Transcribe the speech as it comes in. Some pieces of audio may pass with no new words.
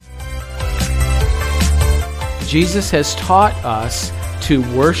Jesus has taught us to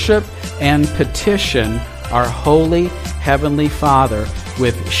worship and petition our holy Heavenly Father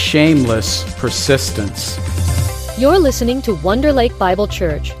with shameless persistence. You're listening to Wonder Lake Bible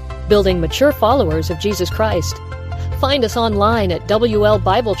Church, building mature followers of Jesus Christ. Find us online at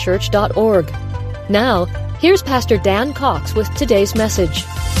wlbiblechurch.org. Now, here's Pastor Dan Cox with today's message.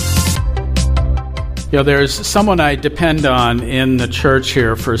 You know, there's someone I depend on in the church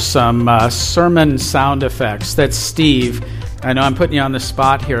here for some sermon sound effects. That's Steve. I know I'm putting you on the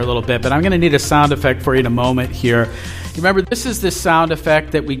spot here a little bit, but I'm going to need a sound effect for you in a moment here. Remember, this is the sound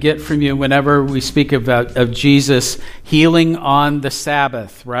effect that we get from you whenever we speak of Jesus healing on the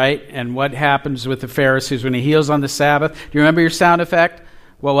Sabbath, right? And what happens with the Pharisees when he heals on the Sabbath. Do you remember your sound effect?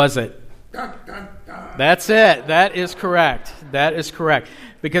 What was it? That's it. That is correct. That is correct.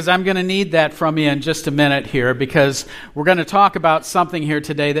 Because I'm going to need that from you in just a minute here, because we're going to talk about something here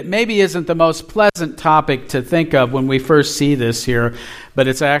today that maybe isn't the most pleasant topic to think of when we first see this here, but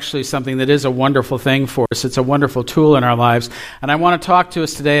it's actually something that is a wonderful thing for us. It's a wonderful tool in our lives. And I want to talk to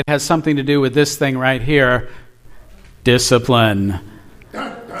us today. It has something to do with this thing right here, discipline.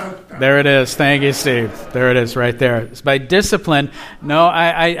 There it is. Thank you, Steve. There it is right there. It's by discipline. No,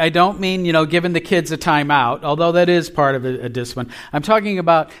 I don't mean, giving the kids a timeout, although that is part of a discipline. I'm talking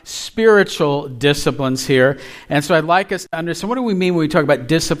about spiritual disciplines here. And so I'd like us to understand, what do we mean when we talk about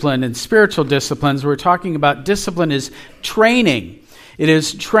discipline and spiritual disciplines? We're talking about discipline is training. It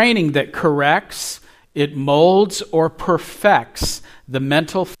is training that corrects, it molds, or perfects the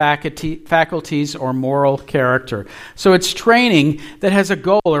mental faculties or moral character. So it's training that has a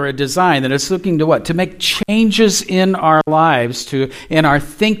goal or a design that is looking to what? To make changes in our lives, in our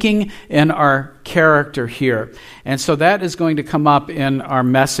thinking, in our character here. And so that is going to come up in our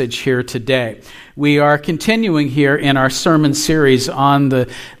message here today. We are continuing here in our sermon series on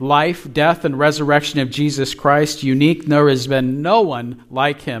the life, death, and resurrection of Jesus Christ. Unique, there has been no one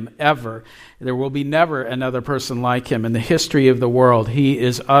like him ever. There will be never another person like him in the history of the world. He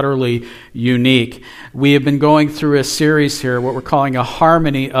is utterly unique. We have been going through a series here, what we're calling a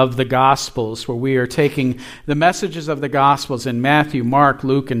harmony of the Gospels, where we are taking the messages of the Gospels in Matthew, Mark,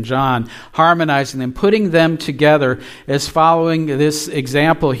 Luke, and John, harmonizing them, putting them together as following this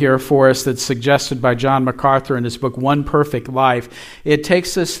example here for us that's suggested by John MacArthur in his book, One Perfect Life. It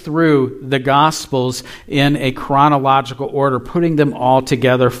takes us through the Gospels in a chronological order, putting them all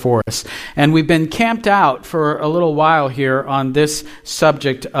together for us. And we've been camped out for a little while here on this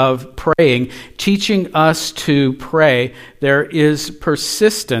subject of praying, teaching us to pray. There is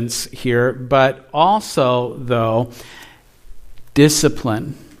persistence here, but also, though,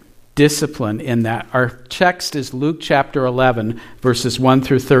 discipline in that. Our text is Luke chapter 11, verses 1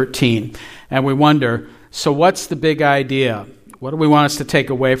 through 13. And we wonder, so what's the big idea? What do we want us to take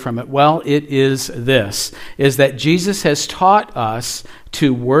away from it? Well, it is this, is that Jesus has taught us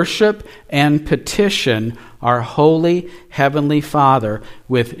to worship and petition our holy Heavenly Father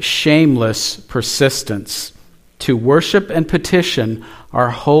with shameless persistence. To worship and petition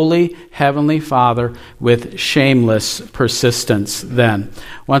our holy Heavenly Father with shameless persistence then.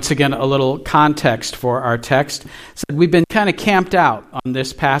 Once again, a little context for our text. So we've been kind of camped out on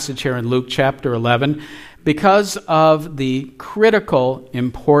this passage here in Luke chapter 11 because of the critical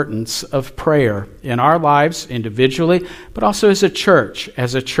importance of prayer in our lives individually, but also as a church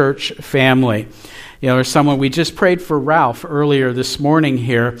family. There's someone, we just prayed for Ralph earlier this morning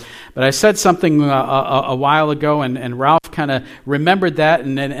here, but I said something a while ago, and Ralph kind of remembered that,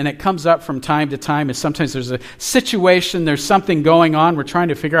 and it comes up from time to time, as sometimes there's a situation, there's something going on, we're trying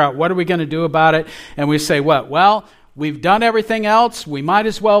to figure out what are we going to do about it, and we say, what? Well, we've done everything else, we might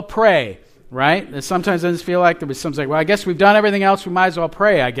as well pray. Right? And sometimes I just feel like there was something like, well, I guess we've done everything else, we might as well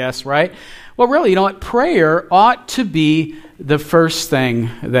pray, I guess, right? Well, really, prayer ought to be the first thing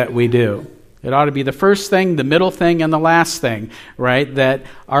that we do. It ought to be the first thing, the middle thing, and the last thing, right? That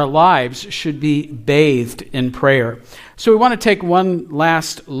our lives should be bathed in prayer. So we want to take one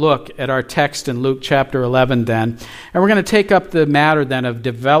last look at our text in Luke chapter 11 then. And we're going to take up the matter then of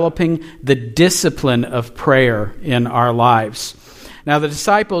developing the discipline of prayer in our lives. Now, the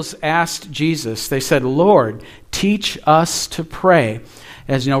disciples asked Jesus, they said, Lord, teach us to pray.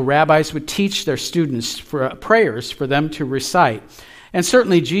 As rabbis would teach their students for prayers for them to recite. And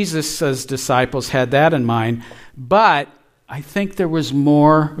certainly Jesus' disciples had that in mind, but I think there was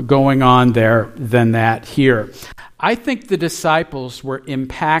more going on there than that here. I think the disciples were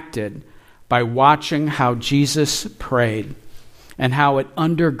impacted by watching how Jesus prayed and how it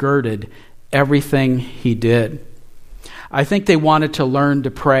undergirded everything he did. I think they wanted to learn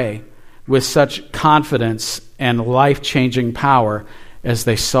to pray with such confidence and life-changing power as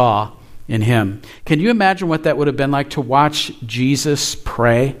they saw in him. Can you imagine what that would have been like to watch Jesus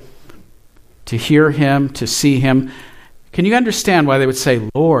pray? To hear him, to see him? Can you understand why they would say,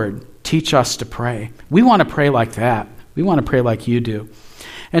 Lord, teach us to pray? We want to pray like that. We want to pray like you do.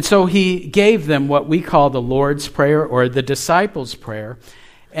 And so he gave them what we call the Lord's Prayer or the disciples' prayer.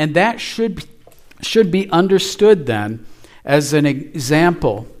 And that should be understood then as an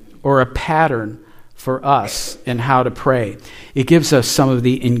example or a pattern for us in how to pray. It gives us some of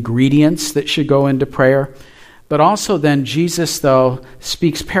the ingredients that should go into prayer. But also then Jesus, though,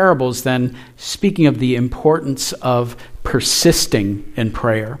 speaks parables then, speaking of the importance of persisting in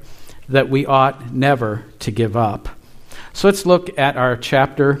prayer, that we ought never to give up. So let's look at our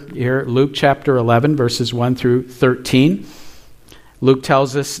chapter here, Luke chapter 11, verses 1 through 13. Luke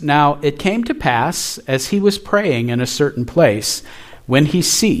tells us, "Now it came to pass, as he was praying in a certain place, when he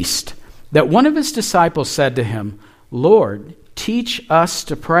ceased, that one of his disciples said to him, 'Lord, teach us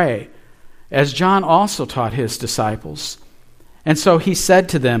to pray, as John also taught his disciples.' And so he said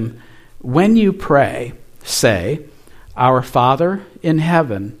to them, 'When you pray, say, Our Father in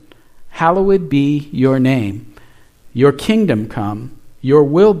heaven, hallowed be your name. Your kingdom come, your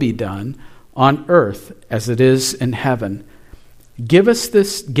will be done, on earth as it is in heaven. Give us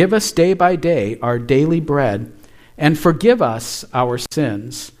day by day our daily bread, and forgive us our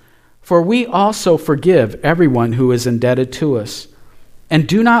sins, for we also forgive everyone who is indebted to us. And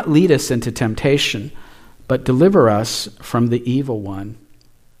do not lead us into temptation, but deliver us from the evil one.'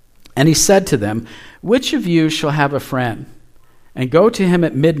 And he said to them, 'Which of you shall have a friend, and go to him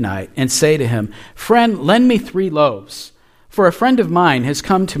at midnight, and say to him, Friend, lend me 3 loaves, for a friend of mine has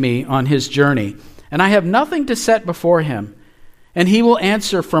come to me on his journey, and I have nothing to set before him. And he will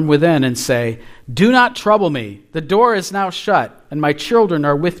answer from within and say, Do not trouble me, the door is now shut, and my children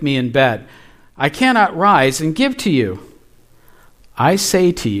are with me in bed. I cannot rise and give to you. I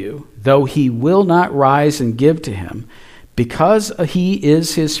say to you, though he will not rise and give to him, because he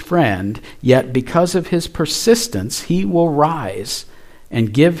is his friend, yet because of his persistence, he will rise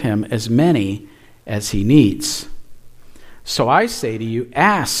and give him as many as he needs. So I say to you,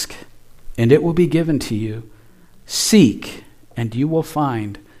 ask, and it will be given to you. Seek, and you will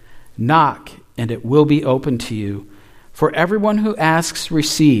find. Knock, and it will be opened to you. For everyone who asks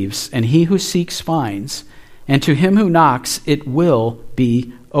receives, and he who seeks finds, and to him who knocks it will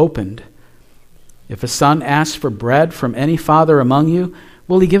be opened. If a son asks for bread from any father among you,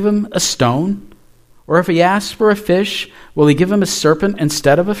 will he give him a stone? Or if he asks for a fish, will he give him a serpent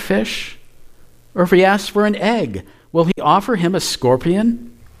instead of a fish? Or if he asks for an egg, will he offer him a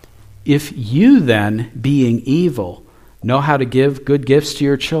scorpion? If you then, being evil, know how to give good gifts to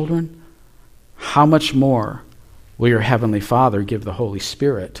your children, how much more will your heavenly Father give the Holy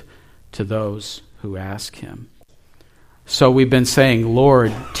Spirit to those who ask him?" So we've been saying,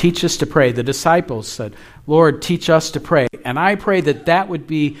 Lord, teach us to pray. The disciples said, Lord, teach us to pray. And I pray that that would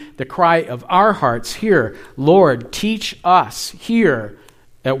be the cry of our hearts here. Lord, teach us here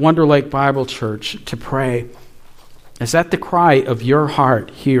at Wonder Lake Bible Church to pray. Is that the cry of your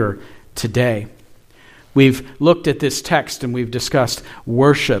heart here today? We've looked at this text and we've discussed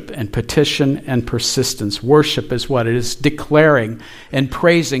worship and petition and persistence. Worship is what? It is declaring and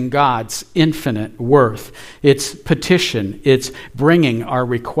praising God's infinite worth. It's petition. It's bringing our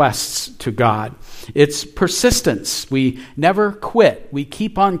requests to God. It's persistence. We never quit. We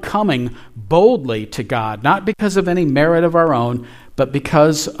keep on coming boldly to God, not because of any merit of our own, but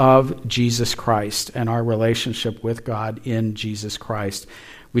because of Jesus Christ and our relationship with God in Jesus Christ.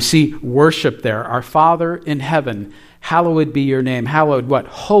 We see worship there. Our Father in heaven, hallowed be your name. Hallowed what?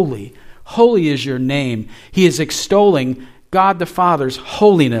 Holy. Holy is your name. He is extolling God the Father's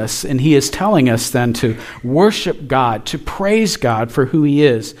holiness, and he is telling us then to worship God, to praise God for who he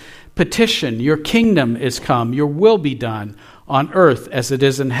is. Petition, your kingdom is come, your will be done on earth as it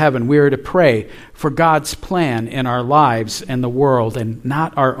is in heaven. We are to pray for God's plan in our lives and the world, and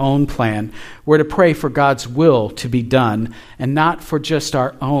not our own plan. We're to pray for God's will to be done and not for just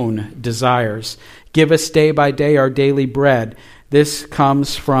our own desires. Give us day by day our daily bread. This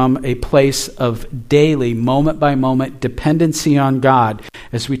comes from a place of daily, moment by moment dependency on God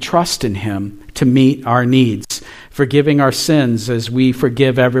as we trust in him to meet our needs. Forgiving our sins as we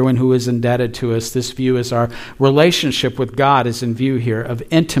forgive everyone who is indebted to us. This view is our relationship with God is in view here of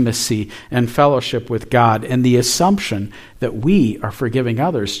intimacy and fellowship with God, and the assumption that we are forgiving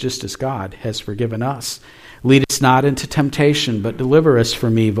others just as God has forgiven us. Lead us not into temptation, but deliver us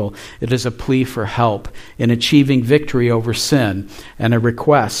from evil. It is a plea for help in achieving victory over sin and a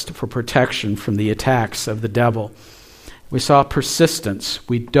request for protection from the attacks of the devil. We saw persistence.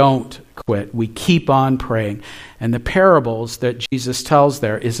 We don't quit. We keep on praying. And the parables that Jesus tells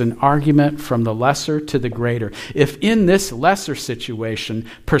there is an argument from the lesser to the greater. If in this lesser situation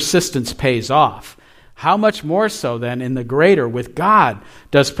persistence pays off, how much more so then in the greater with God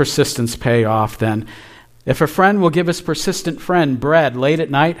does persistence pay off then? If a friend will give his persistent friend bread late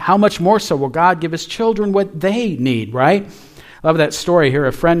at night, how much more so will God give his children what they need, right? I love that story here.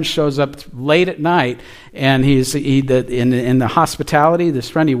 A friend shows up late at night, and in the hospitality,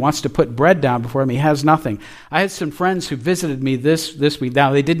 this friend, he wants to put bread down before him. He has nothing. I had some friends who visited me this week.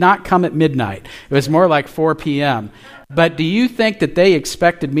 Now, they did not come at midnight. It was more like 4 p.m. But do you think that they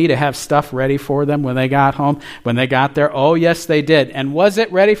expected me to have stuff ready for them when they got home, when they got there? Oh, yes, they did. And was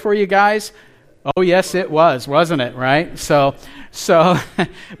it ready for you guys? Oh, yes, it was, wasn't it, right? So,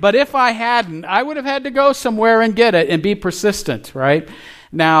 but if I hadn't, I would have had to go somewhere and get it and be persistent, right?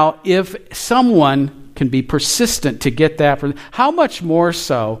 Now, if someone can be persistent to get that, how much more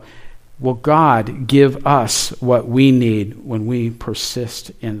so will God give us what we need when we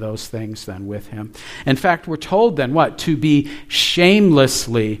persist in those things then with Him? In fact, we're told then what? To be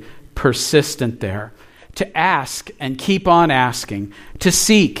shamelessly persistent there. To ask and keep on asking, to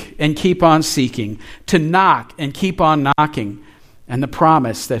seek and keep on seeking, to knock and keep on knocking, and the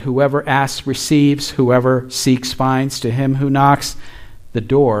promise that whoever asks receives, whoever seeks finds, to him who knocks, the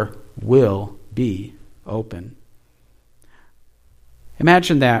door will be open.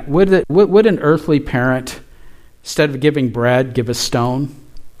 Imagine that. Would an earthly parent, instead of giving bread, give a stone?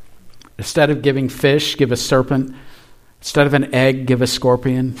 Instead of giving fish, give a serpent? Instead of an egg, give a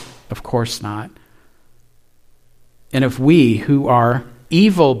scorpion? Of course not. And if we, who are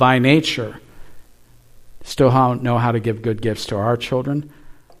evil by nature, still know how to give good gifts to our children,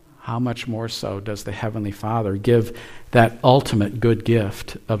 how much more so does the Heavenly Father give that ultimate good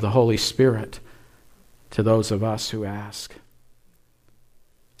gift of the Holy Spirit to those of us who ask?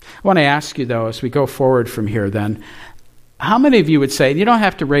 I want to ask you, though, as we go forward from here then, how many of you would say, you don't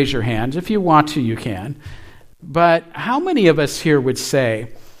have to raise your hands, if you want to, you can, but how many of us here would say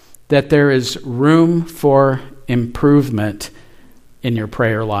that there is room for improvement in your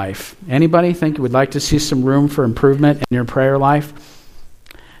prayer life? Anybody think you would like to see some room for improvement in your prayer life?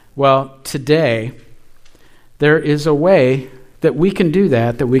 Well, today, there is a way that we can do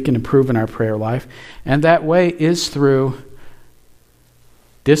that we can improve in our prayer life, and that way is through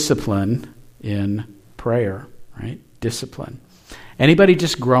discipline in prayer, right? Discipline. Anybody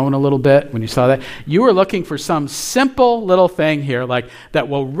just groan a little bit when you saw that? You were looking for some simple little thing here, like that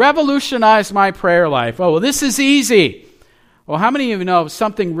will revolutionize my prayer life. Oh, well, this is easy. Well, how many of you know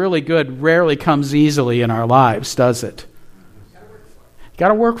something really good rarely comes easily in our lives, does it? You got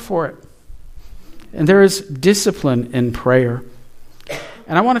to work for it. And there is discipline in prayer.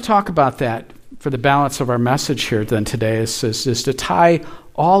 And I want to talk about that for the balance of our message here then today, is to tie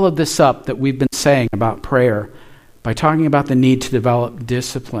all of this up that we've been saying about prayer by talking about the need to develop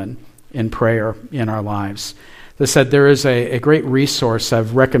discipline in prayer in our lives. As I said, there is a great resource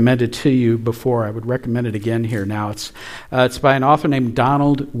I've recommended to you before. I would recommend it again here now. It's by an author named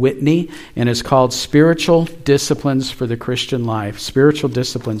Donald Whitney, and it's called Spiritual Disciplines for the Christian Life. Spiritual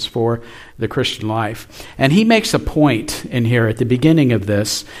Disciplines for the Christian Life. And he makes a point in here at the beginning of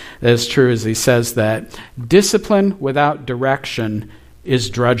this that is true, as he says that discipline without direction is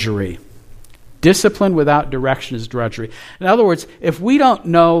drudgery. Discipline without direction is drudgery. In other words, if we don't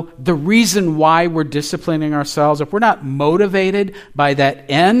know the reason why we're disciplining ourselves, if we're not motivated by that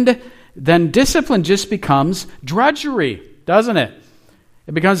end, then discipline just becomes drudgery, doesn't it?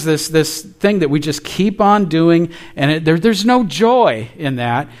 It becomes this thing that we just keep on doing, and there's no joy in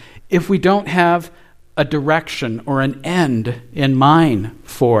that if we don't have a direction or an end in mind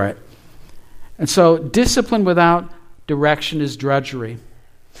for it. And so discipline without direction is drudgery.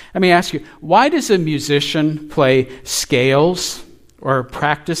 Let me ask you, why does a musician play scales or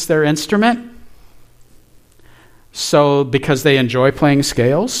practice their instrument? So because they enjoy playing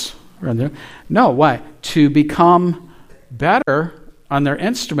scales? No, why? To become better on their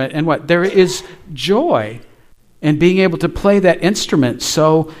instrument. And what? There is joy in being able to play that instrument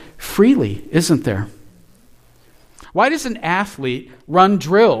so freely, isn't there? Why does an athlete run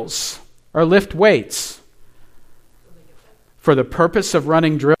drills or lift weights? For the purpose of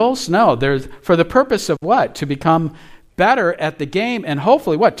running drills? No, there's for the purpose of what? To become better at the game, and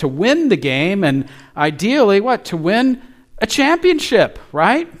hopefully what? To win the game, and ideally what? To win a championship,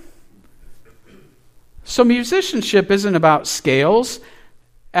 right? So musicianship isn't about scales.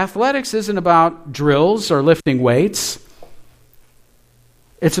 Athletics isn't about drills or lifting weights.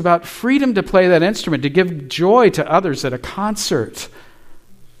 It's about freedom to play that instrument, to give joy to others at a concert.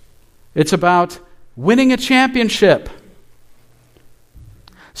 It's about winning a championship.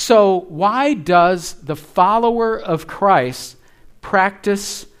 So why does the follower of Christ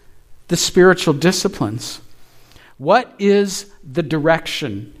practice the spiritual disciplines? What is the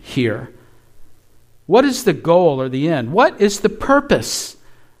direction here? What is the goal or the end? What is the purpose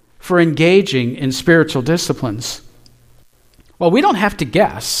for engaging in spiritual disciplines? Well, we don't have to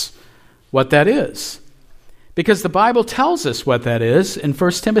guess what that is, because the Bible tells us what that is in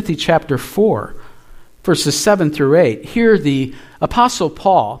 1 Timothy chapter 4, verses 7 through 8. Here the Apostle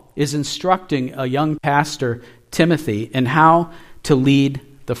Paul is instructing a young pastor, Timothy, in how to lead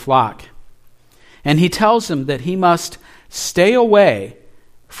the flock. And he tells him that he must stay away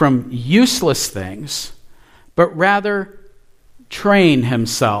from useless things, but rather train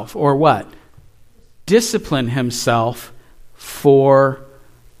himself, or what? Discipline himself for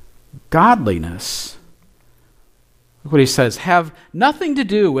godliness. Look what he says. Have nothing to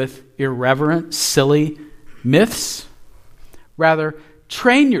do with irreverent, silly myths. Rather,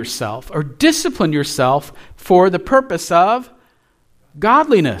 train yourself or discipline yourself for the purpose of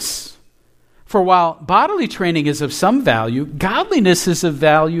godliness. For while bodily training is of some value, godliness is of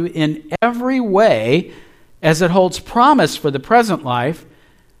value in every way, as it holds promise for the present life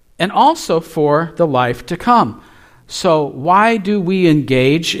and also for the life to come. So why do we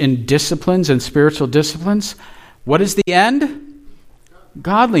engage in disciplines and spiritual disciplines? What is the end?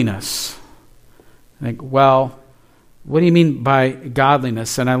 Godliness. I think, well, what do you mean by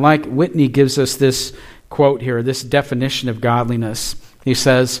godliness? And I like Whitney gives us this quote here, this definition of godliness. He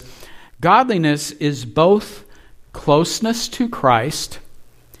says, godliness is both closeness to Christ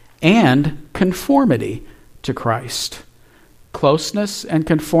and conformity to Christ. Closeness and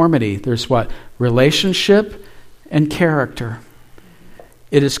conformity. There's what? Relationship and character.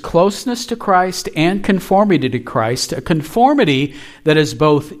 It is closeness to Christ and conformity to Christ, a conformity that is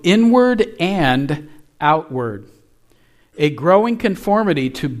both inward and outward. A growing conformity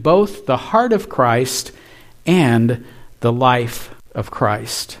to both the heart of Christ and the life of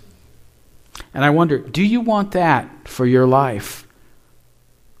Christ. And I wonder, do you want that for your life?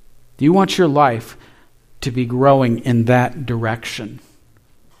 Do you want your life to be growing in that direction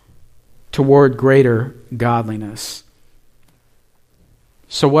toward greater godliness?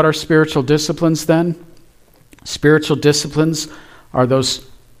 So what are spiritual disciplines then? Spiritual disciplines are those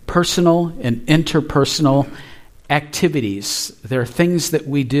personal and interpersonal activities. They're things that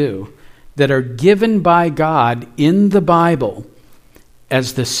we do that are given by God in the Bible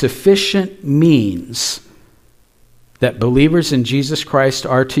as the sufficient means that believers in Jesus Christ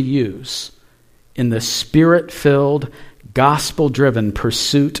are to use in the Spirit-filled, gospel-driven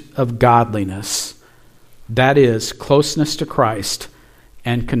pursuit of godliness. That is closeness to Christ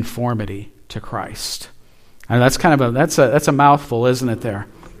and conformity to Christ. And that's kind of that's a mouthful, isn't it there?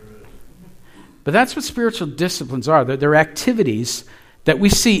 But that's what spiritual disciplines are. They're activities that we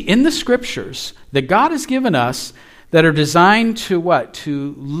see in the Scriptures that God has given us that are designed to what?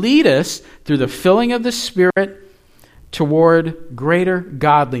 To lead us through the filling of the Spirit toward greater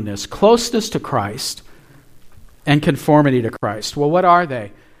godliness, closeness to Christ, and conformity to Christ. Well, what are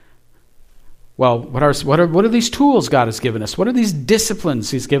they? Well, what are these tools God has given us? What are these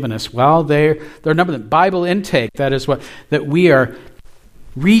disciplines He's given us? Well, they're a number of them. Bible intake, that is that we are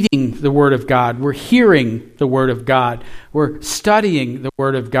reading the Word of God. We're hearing the Word of God. We're studying the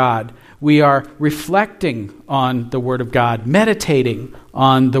Word of God. We are reflecting on the Word of God, meditating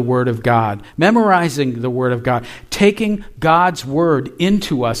on the Word of God, memorizing the Word of God, taking God's Word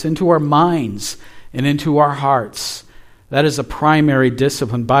into us, into our minds, and into our hearts. That is a primary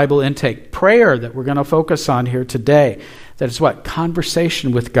discipline. Bible intake. Prayer that we're going to focus on here today. That is what?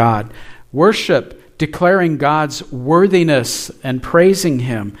 Conversation with God. Worship, declaring God's worthiness and praising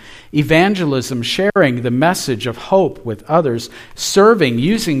Him. Evangelism, sharing the message of hope with others. Serving,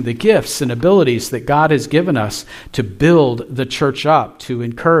 using the gifts and abilities that God has given us to build the church up, to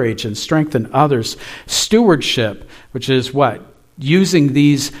encourage and strengthen others. Stewardship, which is what? Using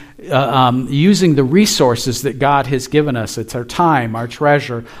the resources that God has given us. It's our time, our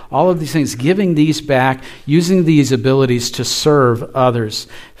treasure, all of these things, giving these back, using these abilities to serve others.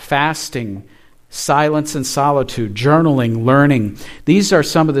 Fasting, silence and solitude, journaling, learning. These are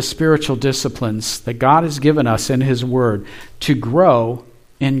some of the spiritual disciplines that God has given us in His Word to grow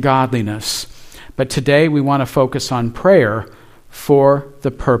in godliness. But today we want to focus on prayer for the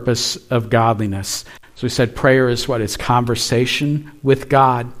purpose of godliness. So we said prayer is what? It's conversation with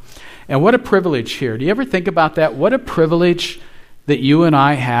God. And what a privilege here. Do you ever think about that? What a privilege that you and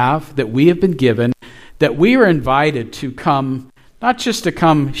I have, that we have been given, that we are invited to come, not just to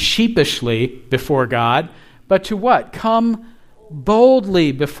come sheepishly before God, but to what? Come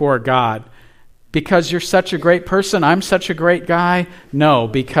boldly before God. because you're such a great person, I'm such a great guy. No,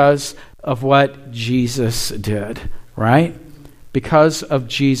 because of what Jesus did, right? Because of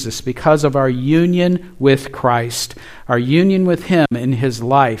Jesus, because of our union with Christ, our union with Him in His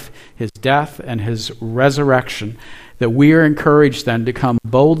life, His death, and His resurrection, that we are encouraged then to come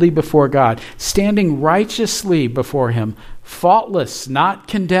boldly before God, standing righteously before Him, faultless, not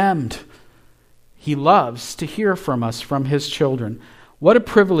condemned. He loves to hear from us, from His children. What a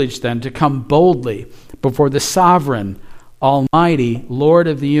privilege then to come boldly before the sovereign, almighty Lord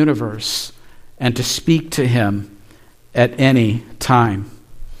of the universe and to speak to Him at any time.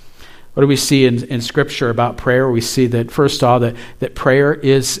 What do we see in Scripture about prayer? We see that, first of all, that prayer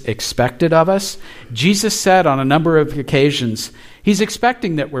is expected of us. Jesus said on a number of occasions, He's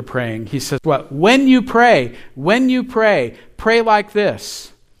expecting that we're praying. He says, "What? When you pray, pray like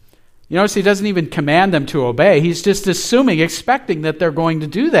this." You notice He doesn't even command them to obey. He's just assuming, expecting that they're going to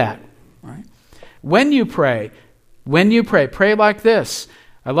do that. Right? When you pray, pray like this.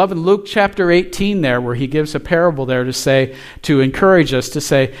 I love in Luke chapter 18 there, where He gives a parable there to encourage us to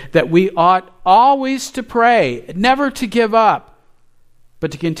say that we ought always to pray, never to give up,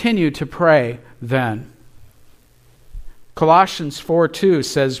 but to continue to pray then. Colossians 4:2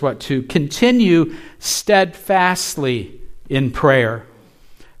 says what? To continue steadfastly in prayer.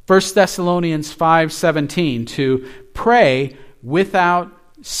 1 Thessalonians 5:17, to pray without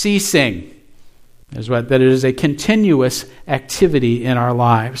ceasing. That it is a continuous activity in our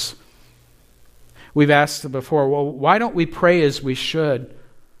lives. We've asked before, well, why don't we pray as we should?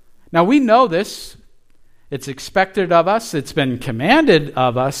 Now we know this. It's expected of us. It's been commanded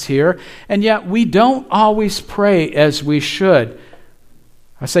of us here. And yet we don't always pray as we should.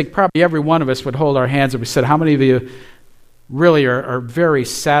 I think probably every one of us would hold our hands and we said, how many of you really are very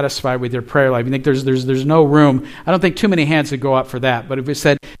satisfied with your prayer life? You think there's no room? I don't think too many hands would go up for that. But if we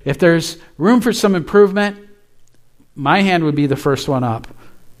said, if there's room for some improvement, my hand would be the first one up,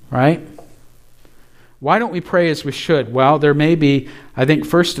 right? Why don't we pray as we should? Well, there may be, I think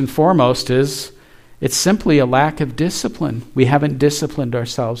first and foremost it's simply a lack of discipline. We haven't disciplined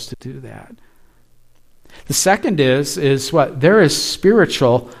ourselves to do that. The second is what? There is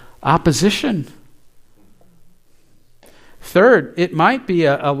spiritual opposition. Third, it might be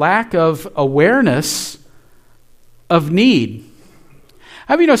a lack of awareness of need.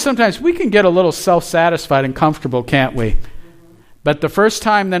 Sometimes we can get a little self-satisfied and comfortable, can't we? But the first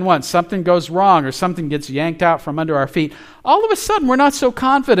time, then once something goes wrong or something gets yanked out from under our feet, all of a sudden we're not so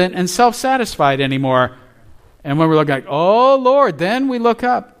confident and self-satisfied anymore. And when we're looking like, oh Lord, then we look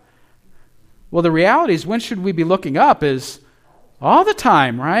up. Well, the reality is, when should we be looking up? Is all the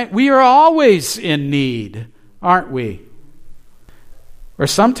time, right? We are always in need, aren't we? Or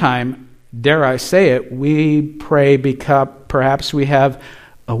sometime, dare I say it, we pray because perhaps we have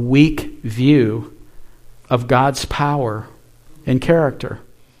a weak view of God's power and character.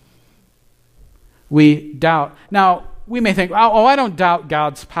 We doubt. Now, we may think, I don't doubt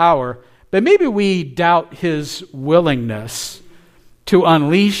God's power, but maybe we doubt His willingness to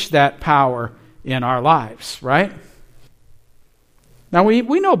unleash that power in our lives, right? Now, we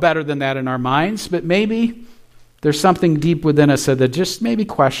know better than that in our minds, but maybe there's something deep within us that just maybe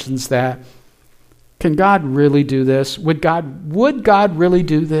questions that. Can God really do this? Would God really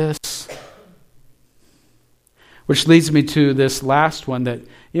do this? Which leads me to this last one that,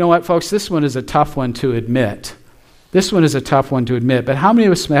 you know what, folks, this one is a tough one to admit. But how many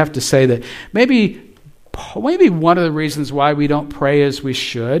of us have to say that maybe one of the reasons why we don't pray as we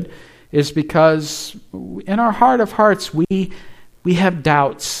should is because in our heart of hearts we have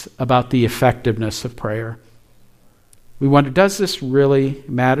doubts about the effectiveness of prayer. We wonder, does this really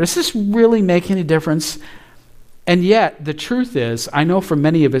matter? Does this really make any difference? And yet, the truth is, I know for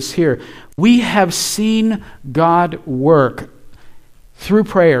many of us here, we have seen God work through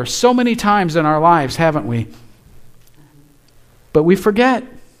prayer so many times in our lives, haven't we? But we forget.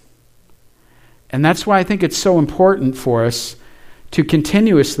 And that's why I think it's so important for us to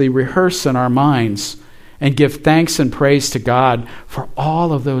continuously rehearse in our minds and give thanks and praise to God for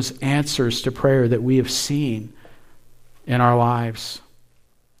all of those answers to prayer that we have seen in our lives.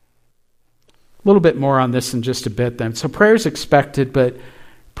 A little bit more on this in just a bit then. So prayer is expected, but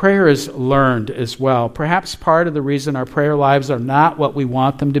prayer is learned as well. Perhaps part of the reason our prayer lives are not what we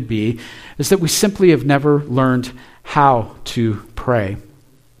want them to be is that we simply have never learned how to pray.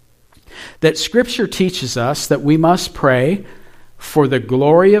 That Scripture teaches us that we must pray for the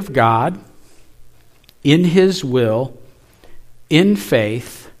glory of God, in His will, in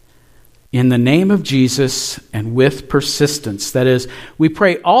faith, in the name of Jesus, and with persistence. That is, we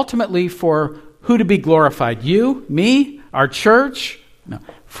pray ultimately for who to be glorified? You, me, our church? No.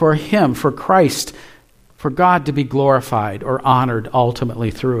 for Him, for Christ, for God to be glorified or honored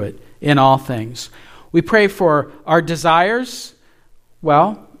ultimately through it in all things. We pray for our desires.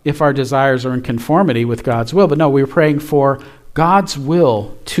 Well, if our desires are in conformity with God's will, but no, we're praying for God's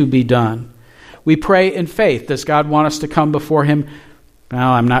will to be done. We pray in faith. Does God want us to come before Him?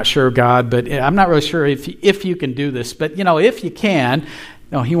 Well, I'm not sure, God, but I'm not really sure if you can do this. But, if you can,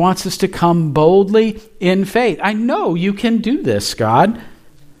 no, He wants us to come boldly in faith. I know you can do this, God.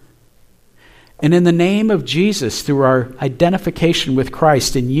 And in the name of Jesus, through our identification with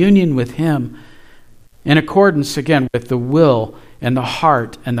Christ, in union with Him, in accordance, again, with the will and the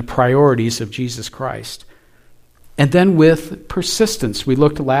heart and the priorities of Jesus Christ. And then with persistence. We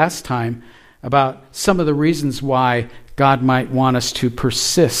looked last time about some of the reasons why God might want us to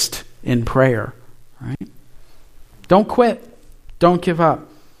persist in prayer. Right? Don't quit. Don't give up.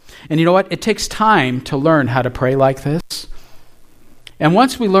 And you know what? It takes time to learn how to pray like this. And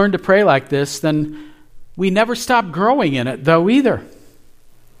once we learn to pray like this, then we never stop growing in it, though, either.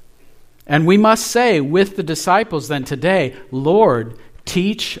 And we must say with the disciples then today, Lord,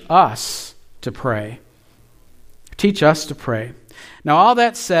 teach us to pray. Teach us to pray. Now, all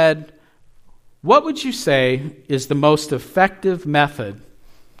that said, what would you say is the most effective method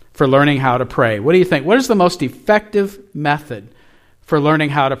for learning how to pray? What do you think? What is the most effective method for learning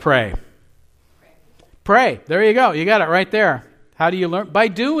how to pray? Pray. There you go. You got it right there. How do you learn? By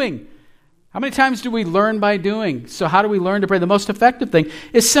doing. How many times do we learn by doing? So how do we learn to pray? The most effective thing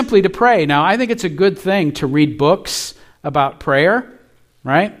is simply to pray. Now, I think it's a good thing to read books about prayer,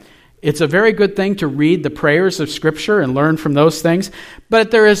 right? It's a very good thing to read the prayers of Scripture and learn from those things,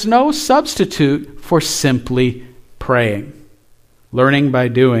 but there is no substitute for simply praying, learning by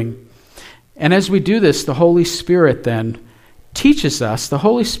doing. And as we do this, the Holy Spirit then teaches us, the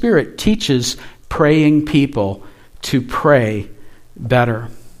Holy Spirit teaches praying people to pray better.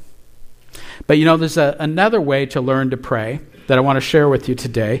 But there's another way to learn to pray that I want to share with you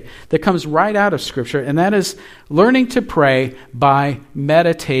today that comes right out of Scripture, and that is learning to pray by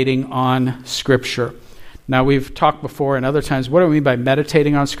meditating on Scripture. Now, we've talked before and other times, what do we mean by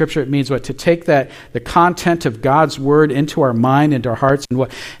meditating on Scripture? It means what? To take the content of God's Word into our mind, into our hearts,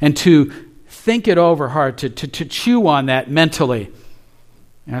 and to think it over hard, to chew on that mentally.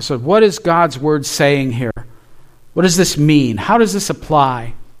 And so what is God's Word saying here? What does this mean? How does this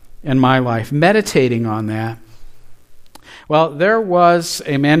apply in my life? Meditating on that. Well, there was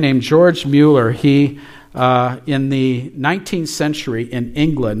a man named George Mueller. He, in the 19th century in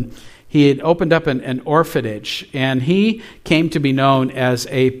England, he had opened up an orphanage, and he came to be known as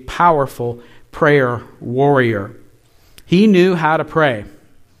a powerful prayer warrior. He knew how to pray.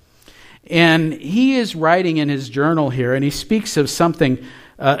 And he is writing in his journal here, and he speaks of something,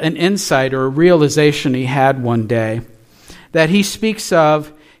 an insight or a realization he had one day, that he speaks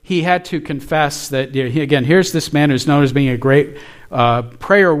of. He had to confess that, again, here's this man who's known as being a great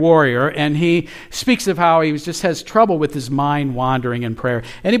prayer warrior, and he speaks of how he just has trouble with his mind wandering in prayer.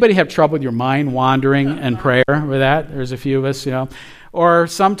 Anybody have trouble with your mind wandering in prayer with that? There's a few of us, Or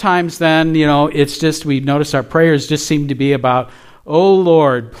sometimes then, it's just we notice our prayers just seem to be about, oh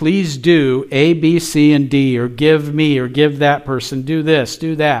Lord, please do A, B, C, and D, or give me, or give that person, do this,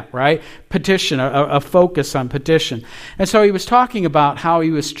 do that, right? Petition, a focus on petition. And so he was talking about how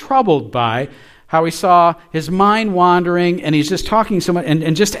he was troubled by how he saw his mind wandering, and he's just talking so much,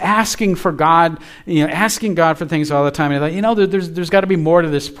 and just asking for God, asking God for things all the time. And he thought, there's got to be more to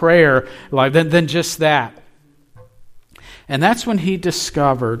this prayer life than just that. And that's when he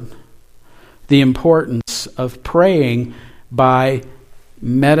discovered the importance of praying by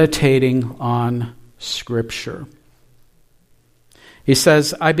meditating on Scripture. He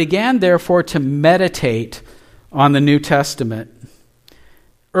says, I began therefore to meditate on the New Testament.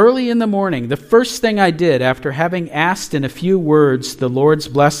 Early in the morning, the first thing I did after having asked in a few words the Lord's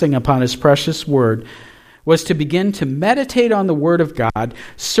blessing upon His precious Word was to begin to meditate on the Word of God,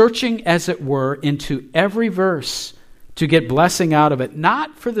 searching as it were into every verse to get blessing out of it,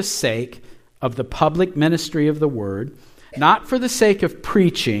 not for the sake of the public ministry of the Word, not for the sake of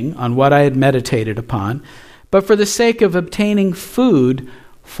preaching on what I had meditated upon, but for the sake of obtaining food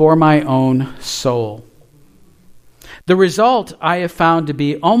for my own soul. The result I have found to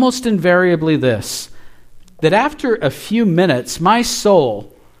be almost invariably this, that after a few minutes, my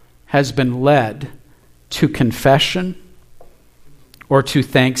soul has been led to confession, or to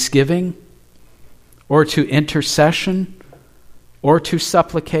thanksgiving, or to intercession, or to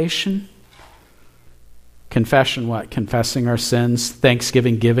supplication. Confession, what? Confessing our sins.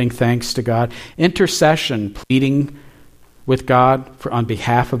 Thanksgiving, giving thanks to God. Intercession, pleading with God on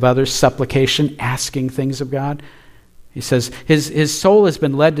behalf of others. Supplication, asking things of God. He says, his soul has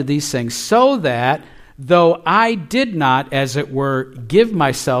been led to these things, so that, though I did not, as it were, give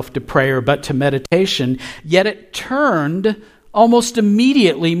myself to prayer, but to meditation, yet it turned almost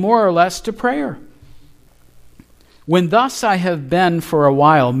immediately, more or less, to prayer. When thus I have been for a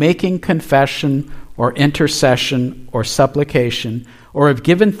while making confession or intercession or supplication, or have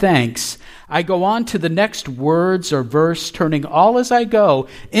given thanks, I go on to the next words or verse, turning all as I go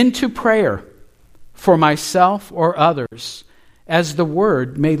into prayer for myself or others, as the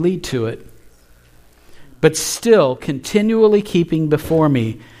word may lead to it. But still continually keeping before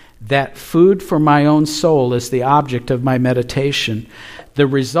me that food for my own soul is the object of my meditation. The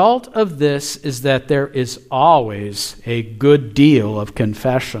result of this is that there is always a good deal of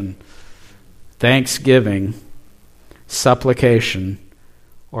confession, thanksgiving, supplication,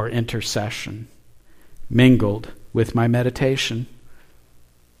 or intercession mingled with my meditation.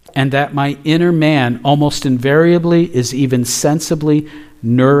 And that my inner man almost invariably is even sensibly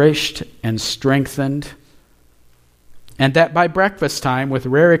nourished and strengthened. And that by breakfast time, with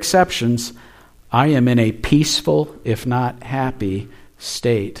rare exceptions, I am in a peaceful, if not happy,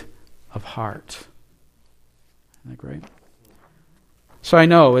 state of heart. Isn't that great? So I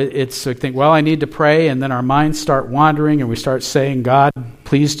know it's I think, well, I need to pray, and then our minds start wandering, and we start saying, God,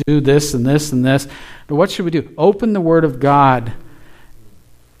 please do this and this and this. But what should we do? Open the Word of God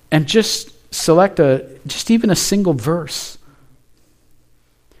and just select just even a single verse.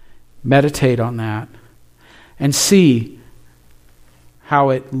 Meditate on that and see how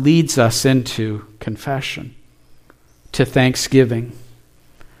it leads us into confession, to thanksgiving,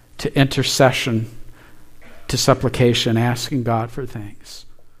 to intercession, to supplication, asking God for things.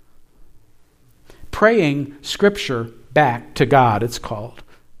 Praying Scripture back to God, it's called.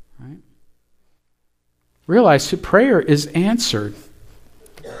 Right? Realize that prayer is answered.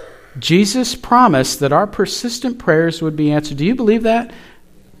 Jesus promised that our persistent prayers would be answered. Do you believe that?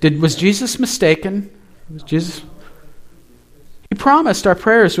 Was Jesus mistaken? He promised our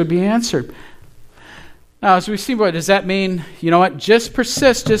prayers would be answered. Now, as we see, what does that mean? You know what? Just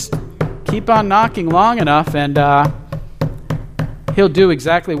persist. Just keep on knocking long enough, and He'll do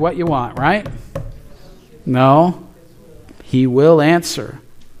exactly what you want, right? No. He will answer.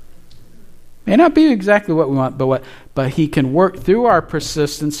 May not be exactly what we want, but He can work through our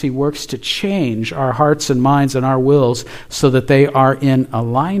persistence. He works to change our hearts and minds and our wills so that they are in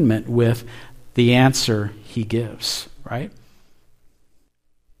alignment with the answer He gives, right?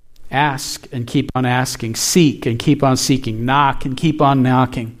 Ask and keep on asking. Seek and keep on seeking. Knock and keep on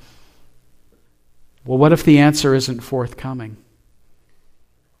knocking. Well, what if the answer isn't forthcoming?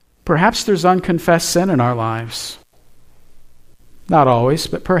 Perhaps there's unconfessed sin in our lives. Not always,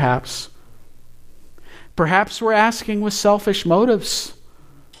 but perhaps. Perhaps we're asking with selfish motives.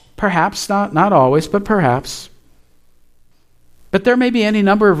 Perhaps not always, but perhaps. But there may be any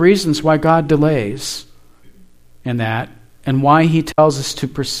number of reasons why God delays in that, and why He tells us to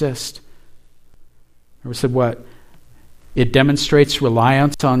persist. We said what? It demonstrates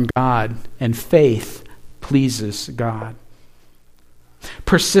reliance on God, and faith pleases God.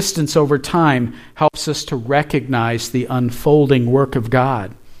 Persistence over time helps us to recognize the unfolding work of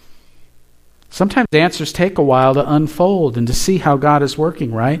God. Sometimes answers take a while to unfold and to see how God is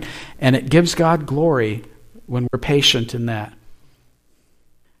working, right? And it gives God glory when we're patient in that.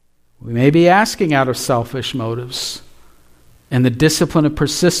 We may be asking out of selfish motives, and the discipline of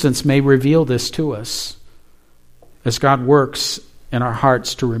persistence may reveal this to us as God works in our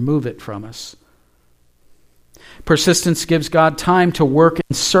hearts to remove it from us. Persistence gives God time to work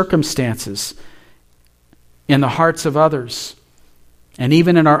in circumstances, in the hearts of others, and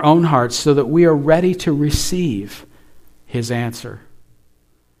even in our own hearts, so that we are ready to receive His answer.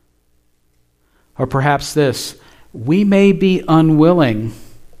 Or perhaps this, we may be unwilling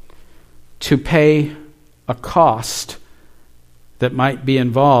to pay a cost that might be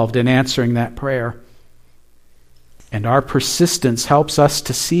involved in answering that prayer. And our persistence helps us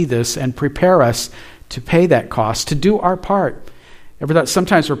to see this and prepare us to pay that cost, to do our part. Ever thought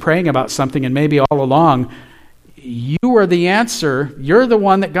sometimes we're praying about something and maybe all along, you are the answer. You're the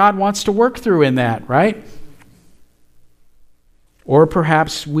one that God wants to work through in that, right? Or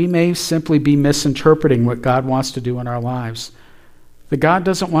perhaps we may simply be misinterpreting what God wants to do in our lives. That God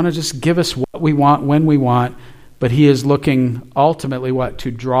doesn't want to just give us what we want when we want, but He is looking ultimately what?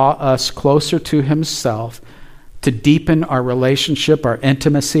 To draw us closer to Himself, to deepen our relationship, our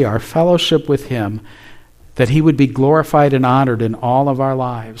intimacy, our fellowship with Him, that He would be glorified and honored in all of our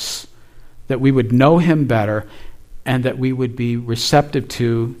lives, that we would know Him better, and that we would be receptive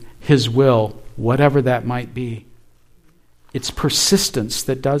to His will, whatever that might be. It's persistence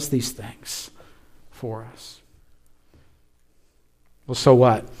that does these things for us. Well, so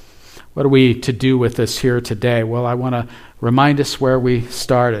what? What are we to do with this here today? Well, I want to remind us where we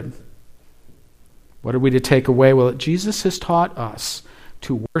started. What are we to take away? Well, Jesus has taught us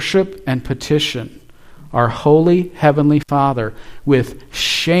to worship and petition our holy Heavenly Father with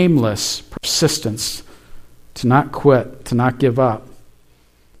shameless persistence, to not quit, to not give up.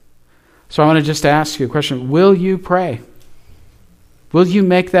 So I want to just ask you a question. Will you pray? Will you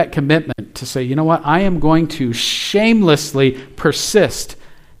make that commitment to say, you know what, I am going to shamelessly persist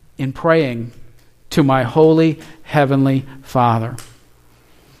in praying to my holy Heavenly Father.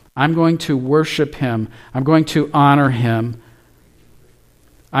 I'm going to worship Him. I'm going to honor Him.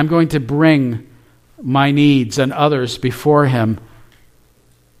 I'm going to bring my needs and others before Him.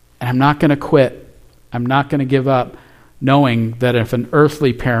 And I'm not going to quit. I'm not going to give up, knowing that if an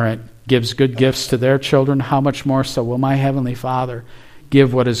earthly parent gives good gifts to their children, how much more so will my Heavenly Father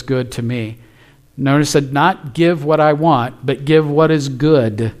give what is good to me. Notice that not give what I want, but give what is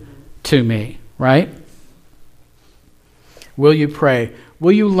good to me, right? Will you pray?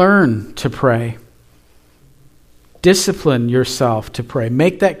 Will you learn to pray? Discipline yourself to pray.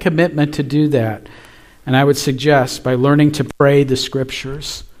 Make that commitment to do that. And I would suggest by learning to pray the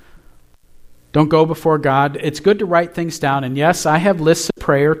Scriptures. Don't go before God. It's good to write things down. And yes, I have lists of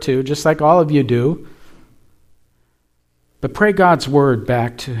prayer too, just like all of you do. But pray God's word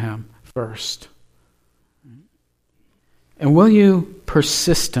back to Him first. And will you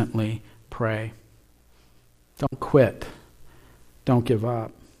persistently pray? Don't quit. Don't give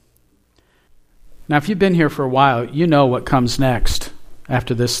up. Now, if you've been here for a while, you know what comes next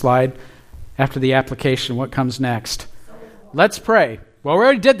after this slide. After the application, what comes next? Let's pray. Well, we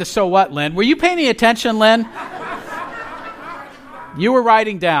already did the so what, Lynn. Were you paying any attention, Lynn? You were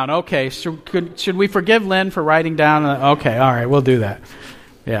writing down. Okay, should we forgive Lynn for writing down? Okay, all right, we'll do that.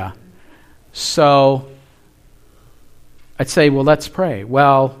 Yeah. So, I'd say, well, let's pray.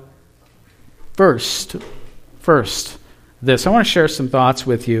 Well, first, this. I want to share some thoughts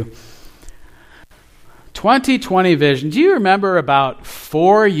with you. 2020 vision. Do you remember about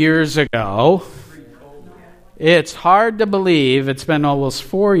 4 years ago? It's hard to believe. It's been almost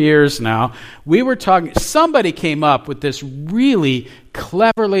 4 years now. We were talking, somebody came up with this really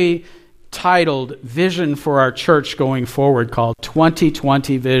cleverly titled vision for our church going forward called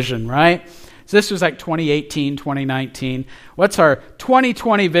 2020 Vision, right? So this was like 2018, 2019. What's our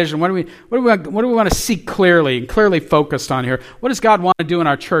 2020 vision? What do we want to see clearly and clearly focused on here? What does God want to do in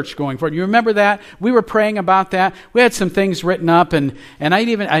our church going forward? You remember that? We were praying about that. We had some things written up, and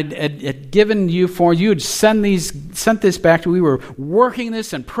I'd given you had sent this back to. We were working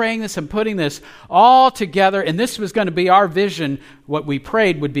this and praying this and putting this all together, and this was going to be our vision. What we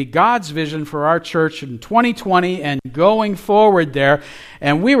prayed would be God's vision for our church in 2020 and going forward there.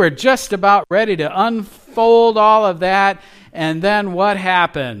 And we were just about ready to unfold all of that. And then what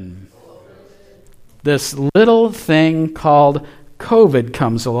happened? This little thing called COVID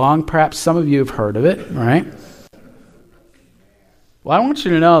comes along. Perhaps some of you have heard of it, right? Well, I want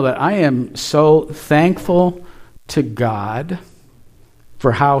you to know that I am so thankful to God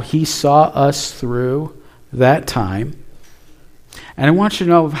for how He saw us through that time. And I want you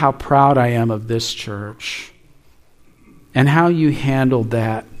to know how proud I am of this church and how you handled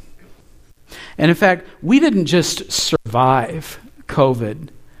that. And in fact, we didn't just survive COVID,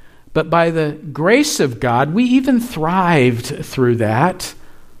 but by the grace of God, we even thrived through that.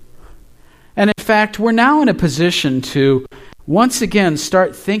 And in fact, we're now in a position to once again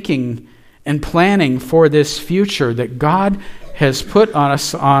start thinking and planning for this future that God has put on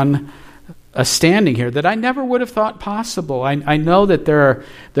us on a standing here that I never would have thought possible. I know that there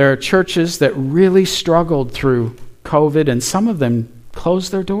are churches that really struggled through COVID, and some of them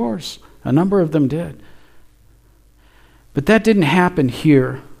closed their doors. A number of them did. But that didn't happen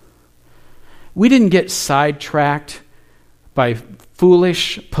here. We didn't get sidetracked by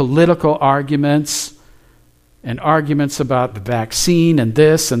foolish political arguments and arguments about the vaccine and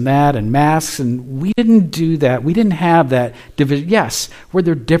this and that and masks, and we didn't do that. We didn't have that division. Yes, were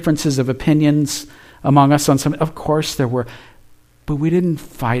there differences of opinions among us on some? Of course there were, but we didn't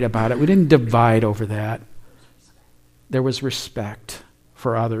fight about it. We didn't divide over that. There was respect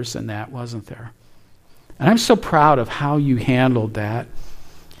for others in that, wasn't there? And I'm so proud of how you handled that.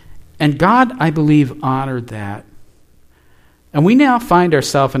 And God, I believe, honored that. And we now find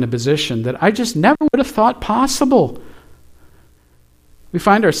ourselves in a position that I just never would have thought possible. We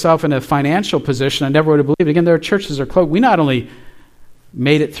find ourselves in a financial position I never would have believed. Again, there are churches that are closed. We not only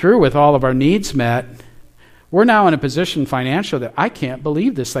made it through with all of our needs met, we're now in a position financially that I can't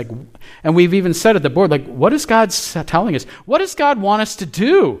believe this. And we've even said at the board, what is God telling us? What does God want us to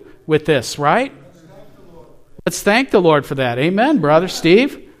do with this, right? Let's thank the Lord for that. Amen, Brother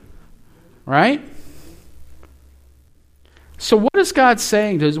Steve. Right? So what is God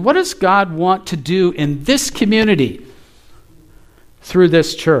saying to us? What does God want to do in this community through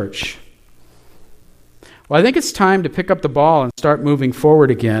this church? Well, I think it's time to pick up the ball and start moving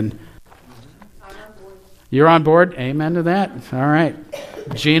forward again. You're on board? Amen to that. All right.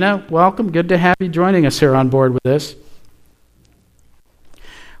 Gina, welcome. Good to have you joining us here on board with this.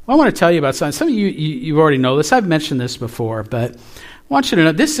 Well, I want to tell you about something. Some of you already know this. I've mentioned this before, but I want you to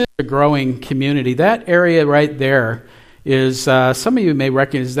know this is a growing community. That area right there is, some of you may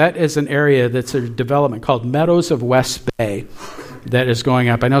recognize, that is an area that's a development called Meadows of West Bay that is going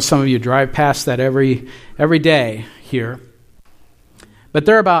up. I know some of you drive past that every day here. But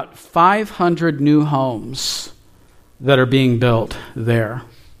there are about 500 new homes that are being built there,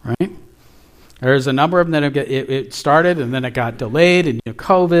 right? There's a number of them that it started and then it got delayed and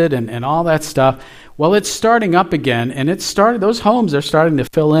COVID and all that stuff. Well, it's starting up again, and those homes are starting to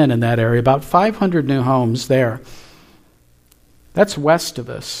fill in that area, about 500 new homes there. That's west of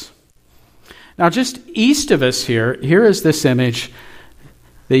us. Now, just east of us here is this image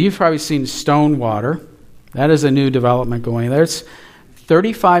that you've probably seen, Stonewater. That is a new development going there. It's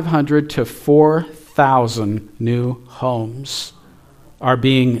 3,500 to 4,000 new homes are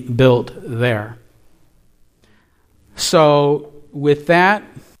being built there. So with that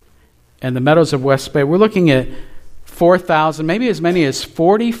and the Meadows of West Bay, we're looking at 4,000, maybe as many as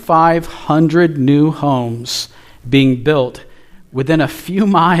 4,500 new homes being built within a few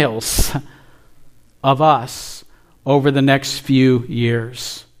miles of us over the next few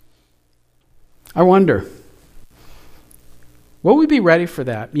years. I wonder, will we be ready for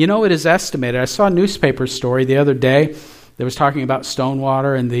that? You know, it is estimated. I saw a newspaper story the other day that was talking about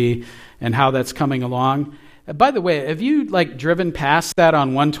Stonewater and how that's coming along. By the way, have you driven past that on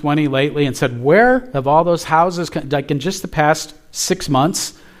 120 lately and said, where have all those houses, in just the past 6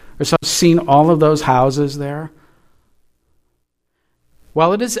 months or so, seen all of those houses there?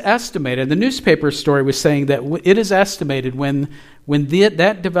 Well, it is estimated, the newspaper story was saying that it is estimated when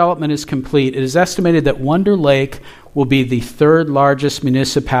that development is complete, it is estimated that Wonder Lake will be the third largest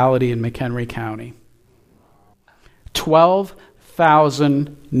municipality in McHenry County.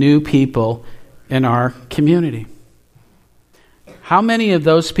 12,000 new people in our community. How many of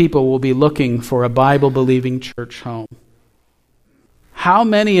those people will be looking for a Bible-believing church home? How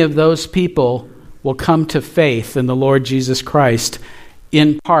many of those people will come to faith in the Lord Jesus Christ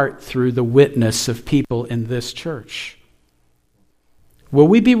in part through the witness of people in this church? Will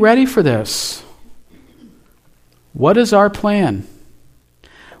we be ready for this? What is our plan?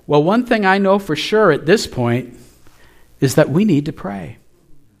 Well, one thing I know for sure at this point is that we need to pray.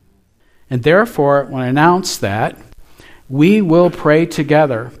 And therefore, when I announce that, we will pray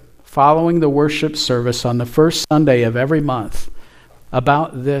together following the worship service on the first Sunday of every month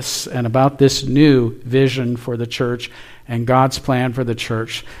about this and about this new vision for the church and God's plan for the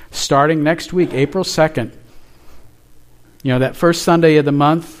church. Starting next week, April 2nd, that first Sunday of the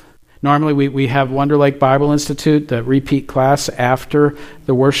month, normally we have Wonder Lake Bible Institute, the repeat class after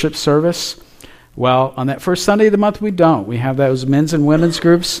the worship service. Well, on that first Sunday of the month, we don't. We have those men's and women's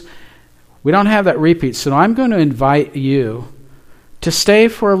groups. We don't have that repeat. So I'm going to invite you to stay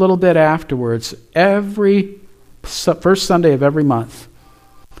for a little bit afterwards, every first Sunday of every month.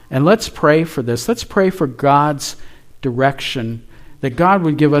 And let's pray for this. Let's pray for God's direction, that God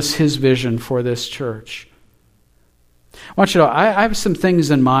would give us His vision for this church. I want you to know, I have some things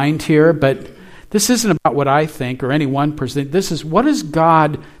in mind here, but this isn't about what I think or any one person. This is, what is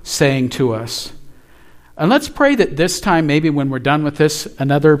God saying to us? And let's pray that this time, maybe when we're done with this,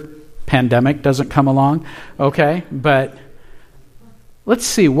 another pandemic doesn't come along, okay? But let's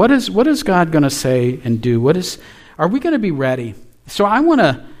see, what is God going to say and do? Are we going to be ready? So I want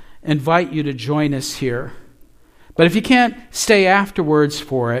to invite you to join us here. But if you can't stay afterwards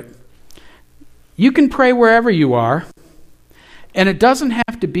for it, you can pray wherever you are. And it doesn't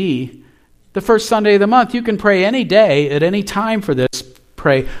have to be the first Sunday of the month. You can pray any day, at any time for this.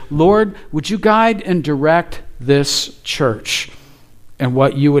 Pray, Lord, would you guide and direct this church and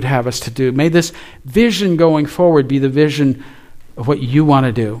what you would have us to do? May this vision going forward be the vision of what you want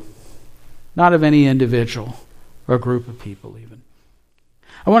to do, not of any individual or group of people even.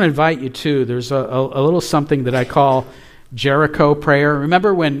 I want to invite you too. There's a little something that I call Jericho prayer.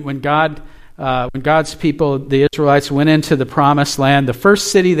 Remember when God's people, the Israelites, went into the promised land, the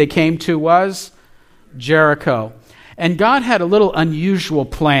first city they came to was Jericho. And God had a little unusual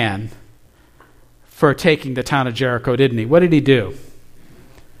plan for taking the town of Jericho, didn't He? What did He do?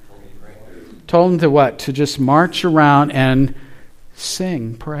 Told them to what? To just march around and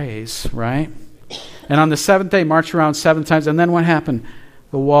sing praise, right? And on the seventh day, marched around 7 times. And then what happened?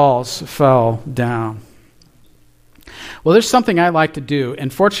 The walls fell down. Well, there's something I like to do.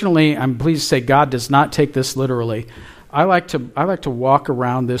 And fortunately, I'm pleased to say God does not take this literally. I like to walk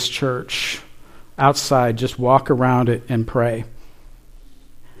around this church outside, just walk around it and pray.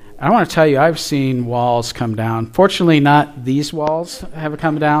 I want to tell you, I've seen walls come down. Fortunately, not these walls have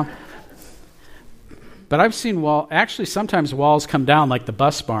come down. But I've seen sometimes walls come down like the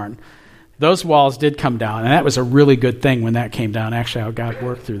bus barn. Those walls did come down, and that was a really good thing when that came down. Actually, how God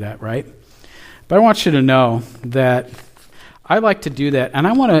worked through that, right? But I want you to know that I like to do that, and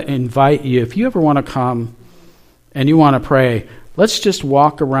I want to invite you, if you ever want to come and you want to pray, let's just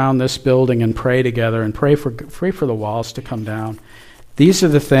walk around this building and pray together and pray for the walls to come down. These are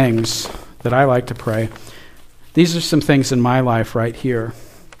the things that I like to pray. These are some things in my life right here.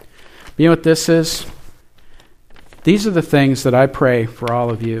 You know what this is? These are the things that I pray for all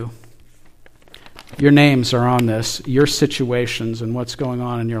of you. Your names are on this. Your situations and what's going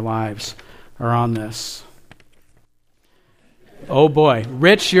on in your lives are on this. Oh boy.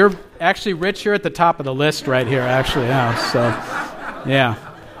 Rich, you're at the top of the list right here, actually. Yeah, so, yeah.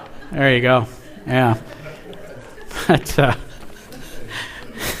 There you go. Yeah. But,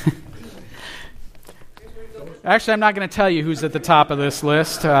 actually, I'm not going to tell you who's at the top of this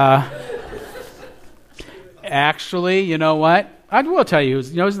list. Actually, you know what? I will tell you who's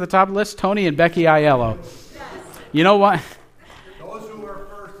at the top of the list. Tony and Becky Aiello. You know what? Those who are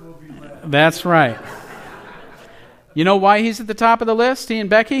first will be last. That's right. You know why he's at the top of the list, he and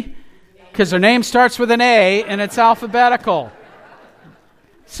Becky? Because their name starts with an A, and it's alphabetical.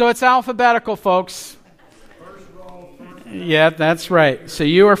 So it's alphabetical, folks. Yeah, that's right. So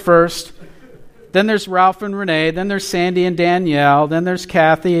you are first. Then there's Ralph and Renee. Then there's Sandy and Danielle. Then there's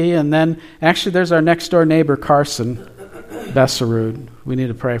Kathy. And then, actually, there's our next-door neighbor, Carson Besserud. We need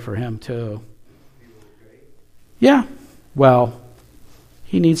to pray for him, too. Yeah. Well,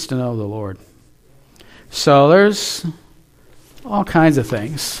 he needs to know the Lord. So there's all kinds of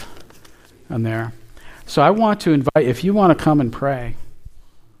things on there. So I want to invite, if you want to come and pray,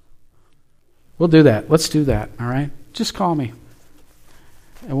 we'll do that. Let's do that, all right? Just call me,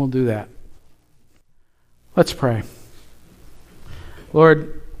 and we'll do that. Let's pray.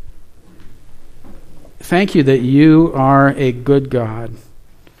 Lord, thank you that you are a good God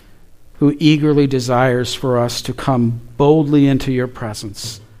who eagerly desires for us to come boldly into your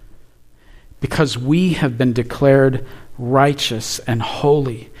presence because we have been declared righteous and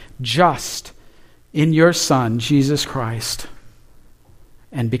holy, just in your Son, Jesus Christ.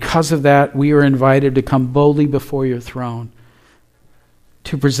 And because of that, we are invited to come boldly before your throne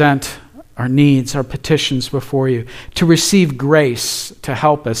to present our needs, our petitions before you, to receive grace to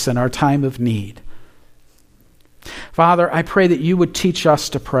help us in our time of need. Father, I pray that you would teach us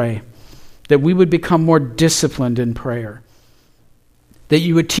to pray, that we would become more disciplined in prayer, that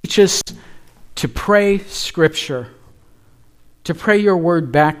you would teach us to pray Scripture, to pray your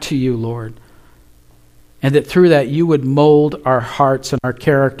word back to you, Lord, and that through that you would mold our hearts and our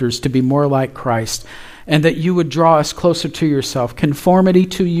characters to be more like Christ, and that you would draw us closer to yourself, conformity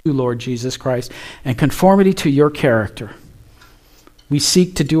to you, Lord Jesus Christ, and conformity to your character. We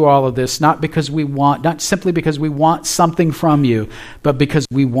seek to do all of this not simply because we want something from you, but because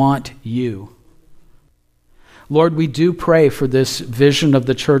we want you. Lord, we do pray for this vision of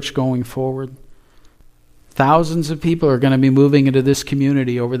the church going forward. Thousands of people are going to be moving into this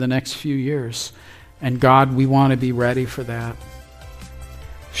community over the next few years. And God, we want to be ready for that.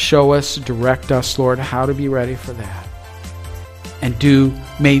 Show us, direct us, Lord, how to be ready for that. And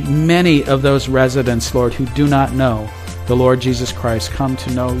may many of those residents, Lord, who do not know the Lord Jesus Christ come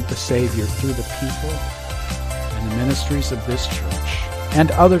to know the Savior through the people and the ministries of this church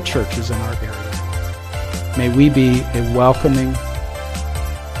and other churches in our area. May we be a welcoming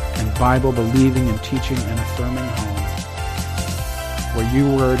and Bible-believing and teaching and affirming home where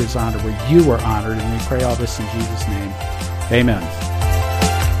your word is honored, where you are honored, and we pray all this in Jesus' name. Amen.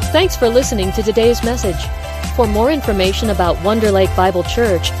 Thanks for listening to today's message. For more information about Wonder Lake Bible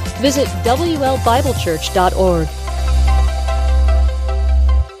Church, visit WLBibleChurch.org.